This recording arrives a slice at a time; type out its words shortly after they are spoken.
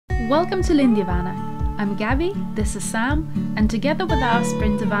Welcome to LITHUANIA. I'm Gabby, this is Sam, and together with our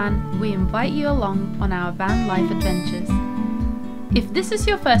Sprinter van, we invite you along on our van life adventures. If this is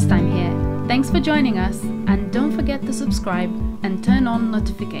your first time here, thanks for joining us, and don't forget to subscribe and turn on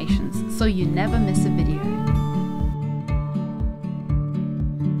notifications so you never miss a video.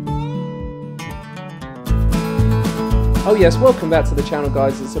 Oh yes, welcome back to the channel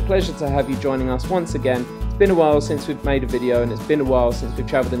guys. It's a pleasure to have you joining us once again. It's been a while since we've made a video and it's been a while since we've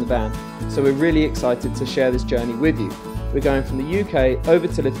travelled in the van, so we're really excited to share this journey with you. We're going from the UK over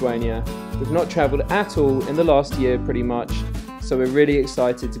to Lithuania. We've not travelled at all in the last year pretty much, so we're really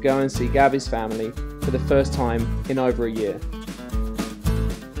excited to go and see Gabby's family for the first time in over a year.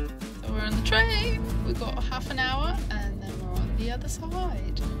 So we're on the train, we've got half an hour and then we're on the other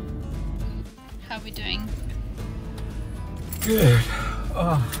side. How are we doing? Good.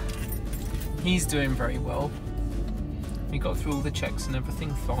 Oh, he's doing very well. We got through all the checks and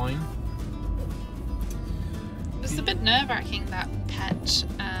everything fine. It was a bit nerve-wracking, that pet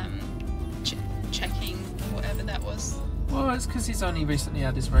checking, whatever that was. Well, it's because he's only recently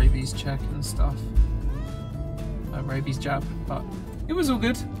had his rabies check and stuff. Rabies jab, but it was all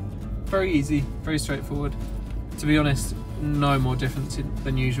good. Very easy, very straightforward. To be honest, no more difference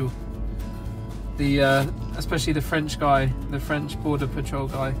than usual. Especially the French guy, the French border patrol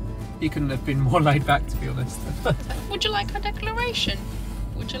guy, he couldn't have been more laid back, to be honest. Would you like a declaration?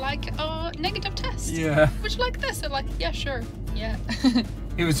 Would you like a negative test? Yeah. Would you like this? They're like, yeah, sure, yeah.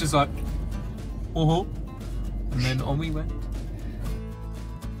 He was just like, and then on we went.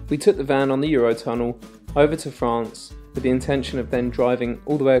 We took the van on the Eurotunnel over to France with the intention of then driving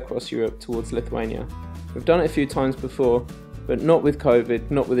all the way across Europe towards Lithuania. We've done it a few times before, but not with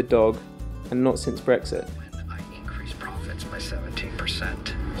COVID, not with a dog, and not since Brexit. When I increase profits by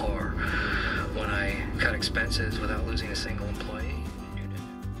 17%, or when I cut expenses without losing a single employee.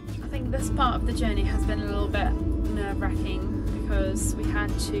 I think this part of the journey has been a little bit nerve-wracking because we had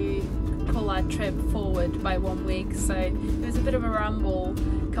to pull our trip forward by 1 week, so it was a bit of a ramble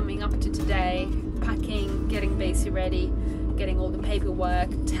coming up to today, packing, getting basically ready, getting all the paperwork,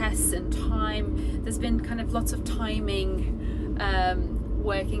 tests and time. There's been kind of lots of timing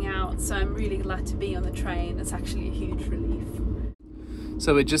working out, so I'm really glad to be on the train. It's actually a huge relief.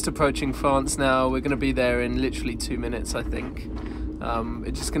 So we're just approaching France now. We're going to be there in literally 2 minutes, I think. We're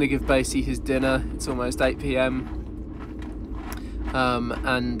just going to give Basie his dinner. It's almost 8 PM.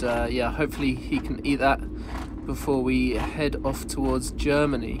 Yeah, hopefully he can eat that before we head off towards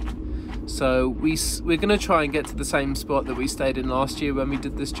Germany. So we're going to try and get to the same spot that we stayed in last year when we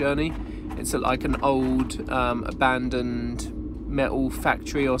did this journey. It's at like an old abandoned metal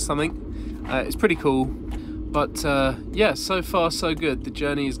factory or something. It's pretty cool, but yeah, so far so good. The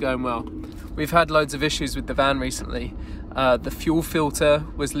journey is going well. We've had loads of issues with the van recently. The fuel filter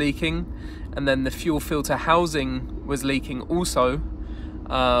was leaking, and then the fuel filter housing was leaking also,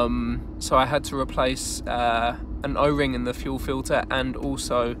 so I had to replace an O-ring in the fuel filter and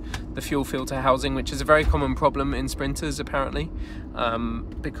also the fuel filter housing, which is a very common problem in Sprinters apparently,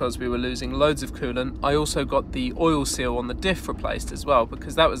 because we were losing loads of coolant. I also got the oil seal on the diff replaced as well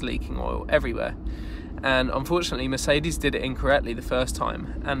because that was leaking oil everywhere, and unfortunately Mercedes did it incorrectly the first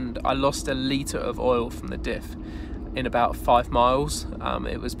time and I lost a litre of oil from the diff in about 5 miles.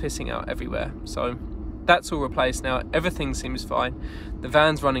 It was pissing out everywhere, so that's all replaced now. Everything seems fine. The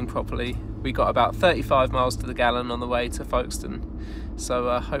van's running properly. We got about 35 miles to the gallon on the way to Folkestone, so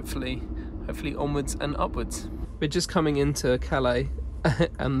hopefully onwards and upwards. We're just coming into Calais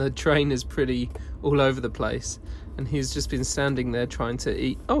and the train is pretty all over the place, and he's just been standing there trying to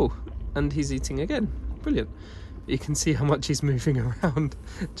eat. Oh, and he's eating again. Brilliant. You can see how much he's moving around,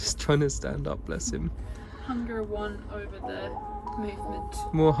 just trying to stand up, bless him. Hunger won over the movement.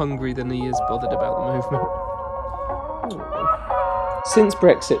 More hungry than he is bothered about the movement. Since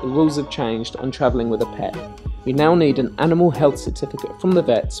Brexit, the rules have changed on travelling with a pet. We now need an animal health certificate from the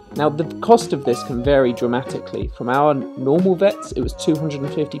vets. Now the cost of this can vary dramatically. From our normal vets it was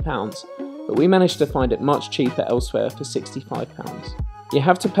 £250, but we managed to find it much cheaper elsewhere for £65. You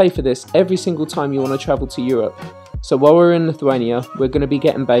have to pay for this every single time you want to travel to Europe. So while we're in Lithuania, we're going to be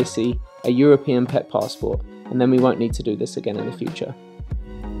getting Basie a European pet passport, and then we won't need to do this again in the future.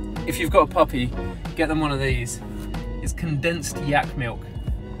 If you've got a puppy, get them one of these. It's condensed yak milk.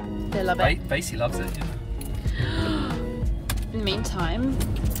 They love it. Basie loves it. Yeah. In the meantime,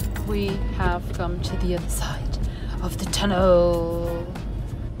 we have come to the other side of the tunnel.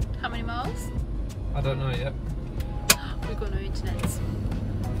 How many miles? I don't know yet. We've got no internet.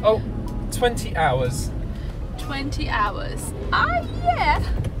 Oh, 20 hours. 20 hours. Ah, yeah.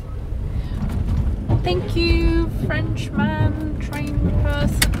 Thank you, Frenchman, train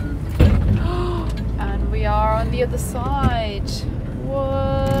person. the other side.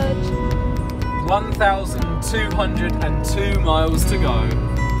 What? 1,202 miles to go.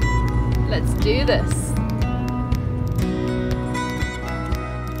 Let's do this.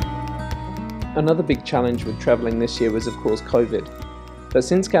 Another big challenge with travelling this year was of course COVID. But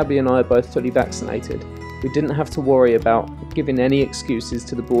since Gabby and I are both fully vaccinated, we didn't have to worry about giving any excuses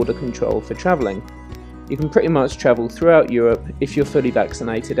to the border control for travelling. You can pretty much travel throughout Europe if you're fully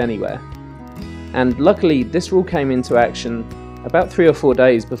vaccinated anywhere. And luckily this rule came into action about 3 or 4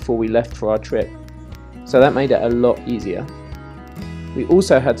 days before we left for our trip, so that made it a lot easier. We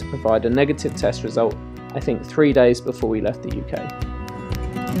also had to provide a negative test result, I think 3 days before we left the UK.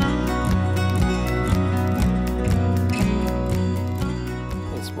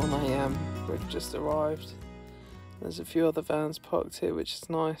 It's 1 AM, we've just arrived. There's a few other vans parked here, which is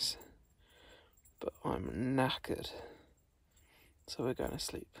nice, but I'm knackered, so we're going to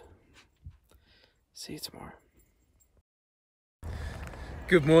sleep. See you tomorrow.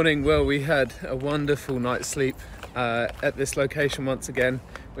 Good morning. Well, we had a wonderful night's sleep at this location once again.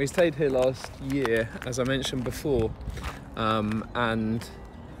 We stayed here last year, as I mentioned before, and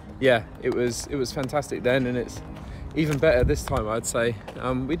yeah, it was fantastic then, and it's even better this time, I'd say.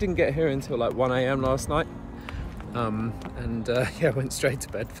 We didn't get here until like 1 AM last night, and yeah, went straight to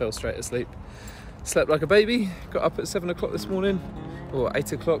bed, fell straight asleep, slept like a baby, got up at 7 o'clock this morning, or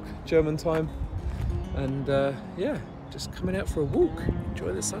 8 o'clock German time, and yeah, just coming out for a walk,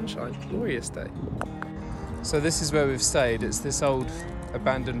 enjoy the sunshine, glorious day. So this is where we've stayed. It's this old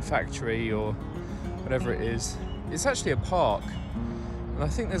abandoned factory or whatever it is. It's actually a park, and I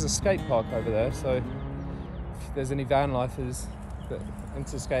think there's a skate park over there, so if there's any van lifers that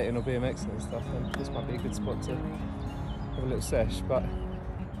into skating or BMX and stuff, then this might be a good spot to have a little sesh. But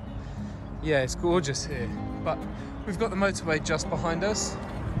yeah, it's gorgeous here. But we've got the motorway just behind us,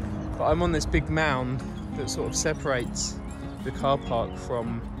 but I'm on this big mound that sort of separates the car park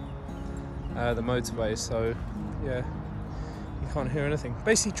from the motorway, so yeah, you can't hear anything.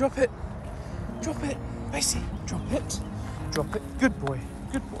 Basie, drop it, Basie, drop it, good boy,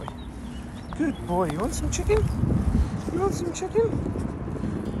 good boy, good boy. You want some chicken? You want some chicken?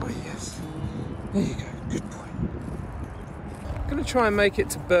 Oh yes, there you go, good boy. I'm gonna try and make it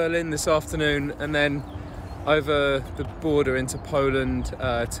to Berlin this afternoon, and then over the border into Poland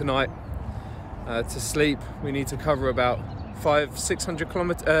tonight. To sleep. We need to cover about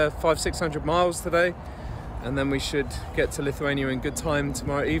 500-600 miles today, and then we should get to Lithuania in good time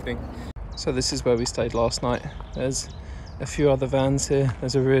tomorrow evening. So this is where we stayed last night. There's a few other vans here.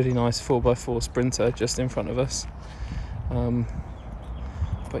 There's a really nice 4x4 Sprinter just in front of us.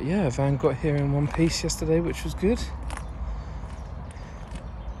 But yeah, a van got here in one piece yesterday, which was good.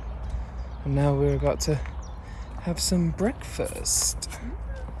 And now we're about to have some breakfast.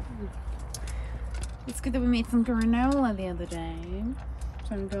 It's good that we made some granola the other day.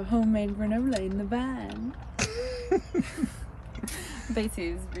 Trying to go homemade granola in the van.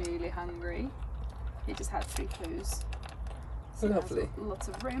 Basie is really hungry. He just had 3 clues. So lovely. Lots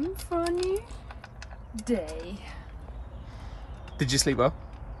of room for a new day. Did you sleep well?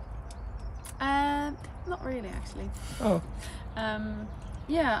 Not really actually. Oh.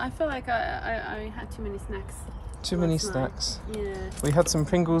 Yeah, I feel like I had too many snacks. Too many snacks. Yeah. We had some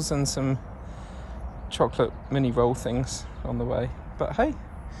Pringles and some chocolate mini roll things on the way, but hey,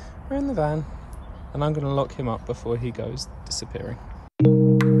 we're in the van and I'm going to lock him up before he goes disappearing.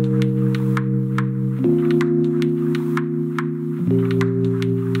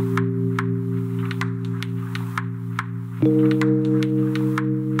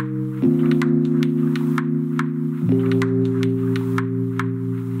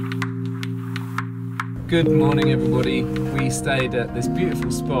 Good morning everybody. We stayed at this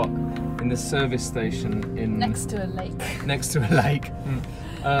beautiful spot in the service station in next to a lake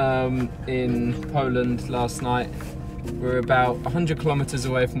in Poland last night. We're about 100 kilometers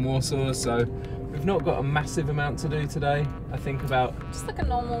away from Warsaw, so we've not got a massive amount to do today. I think about just like a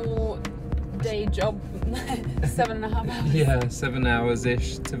normal day job. 7.5 hours. Yeah, 7 hours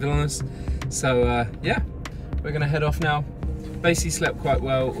ish to Vilnius. So yeah, we're gonna head off now. Basie slept quite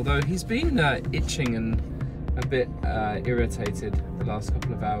well, although he's been itching and a bit irritated the last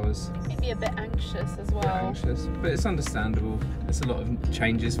couple of hours. Maybe a bit anxious as well. Anxious, but it's understandable. There's a lot of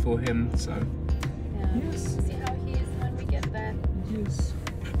changes for him, so yeah. Yes. We'll see how he is when we get there. Yes.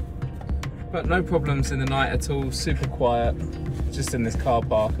 But no problems in the night at all. Super quiet. Just in this car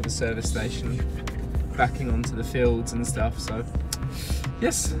park of a service station, backing onto the fields and stuff. So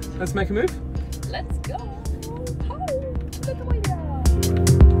yes, let's make a move. Let's go.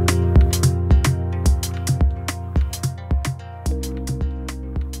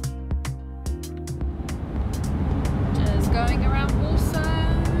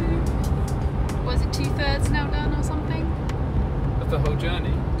 whole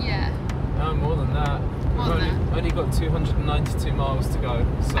journey? Yeah. No, more than that. More than We've only got 292 miles to go.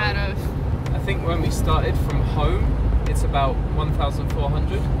 So Out of... I think when we started from home, it's about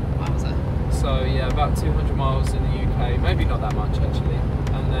 1,400. Wowza. So yeah, about 200 miles in the UK. Maybe not that much actually.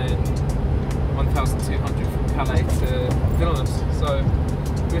 And then 1,200 from Calais to Vilnius. So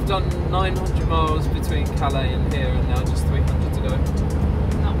we've done 900 miles between Calais and here, and now just 300 to go.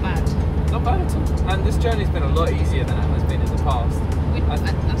 Not bad. Not bad at all. And this journey's been a lot easier than it has been in the past.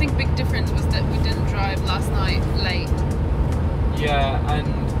 I think big difference was that we didn't drive last night late. Yeah, and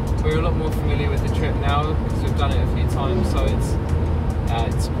we're a lot more familiar with the trip now because we've done it a few times, so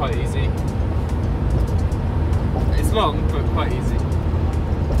it's quite easy. It's long, but quite easy.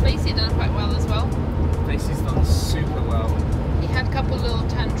 Lacey done quite well as well. Lacey's done super well. He had a couple little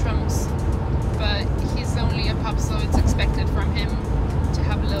tantrums, but he's only a pup, so it's expected from him to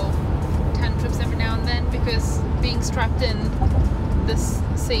have little tantrums every now and then, because being strapped in this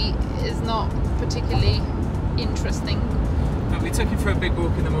seat is not particularly interesting. But we took him for a big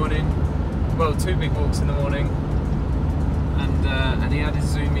walk in the morning. Well, 2 big walks in the morning. And he had his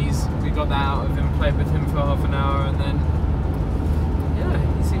zoomies. We got that out of him, played with him for half an hour, and then yeah,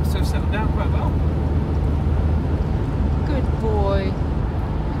 he seems to have settled down quite well. Good boy.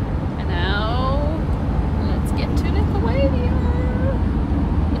 And now let's get to Lithuania.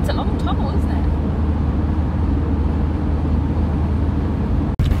 It's a long tunnel, isn't it?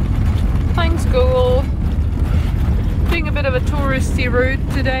 Thanks, Google. Doing a bit of a touristy route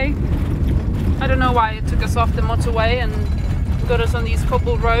today. I don't know why it took us off the motorway and got us on these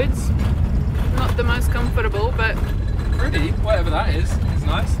cobbled roads. Not the most comfortable, but Pretty, whatever that is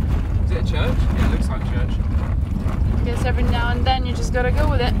nice. Is it a church? Yeah, it looks like church. I guess every now and then you just gotta go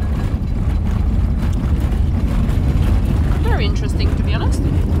with it. Very interesting, to be honest.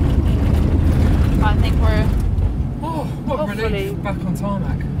 I think we're Oh, what a hopefully relief. Back on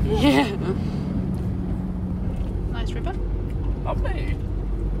tarmac. yeah. Nice river. Lovely.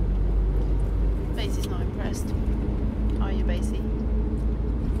 Basie's not impressed. Are you, Basie?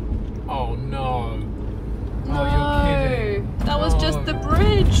 Oh no. No, Oh, you're kidding. that was just Oh. the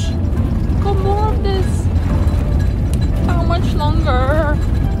bridge. Got more of this. How much longer?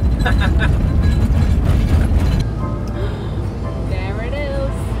 There it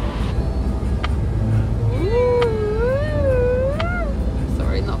is. Ooh.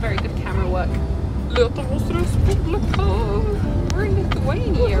 Sorry, not very good camera work. Lietuvos Respublika. We're in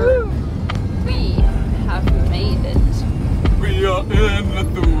Lithuania. We have made it. We are in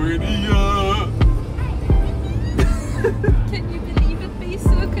Lithuania. Can you believe it,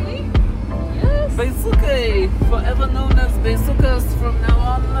 basically? Yes. Beisukai, forever known as Beisukas from now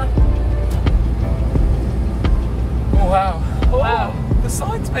on. Oh wow. Oh, Wow. The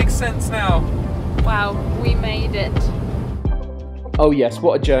signs make sense now. Wow, we made it. Oh yes,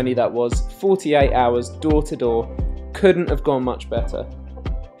 what a journey that was. 48 hours door to door. Couldn't have gone much better.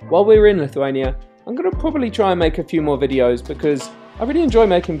 While we were in Lithuania, I'm going to probably try and make a few more videos because I really enjoy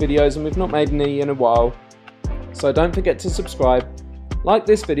making videos and we've not made any in a while. So don't forget to subscribe, like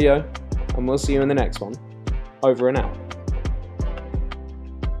this video, and we'll see you in the next one. Over and out.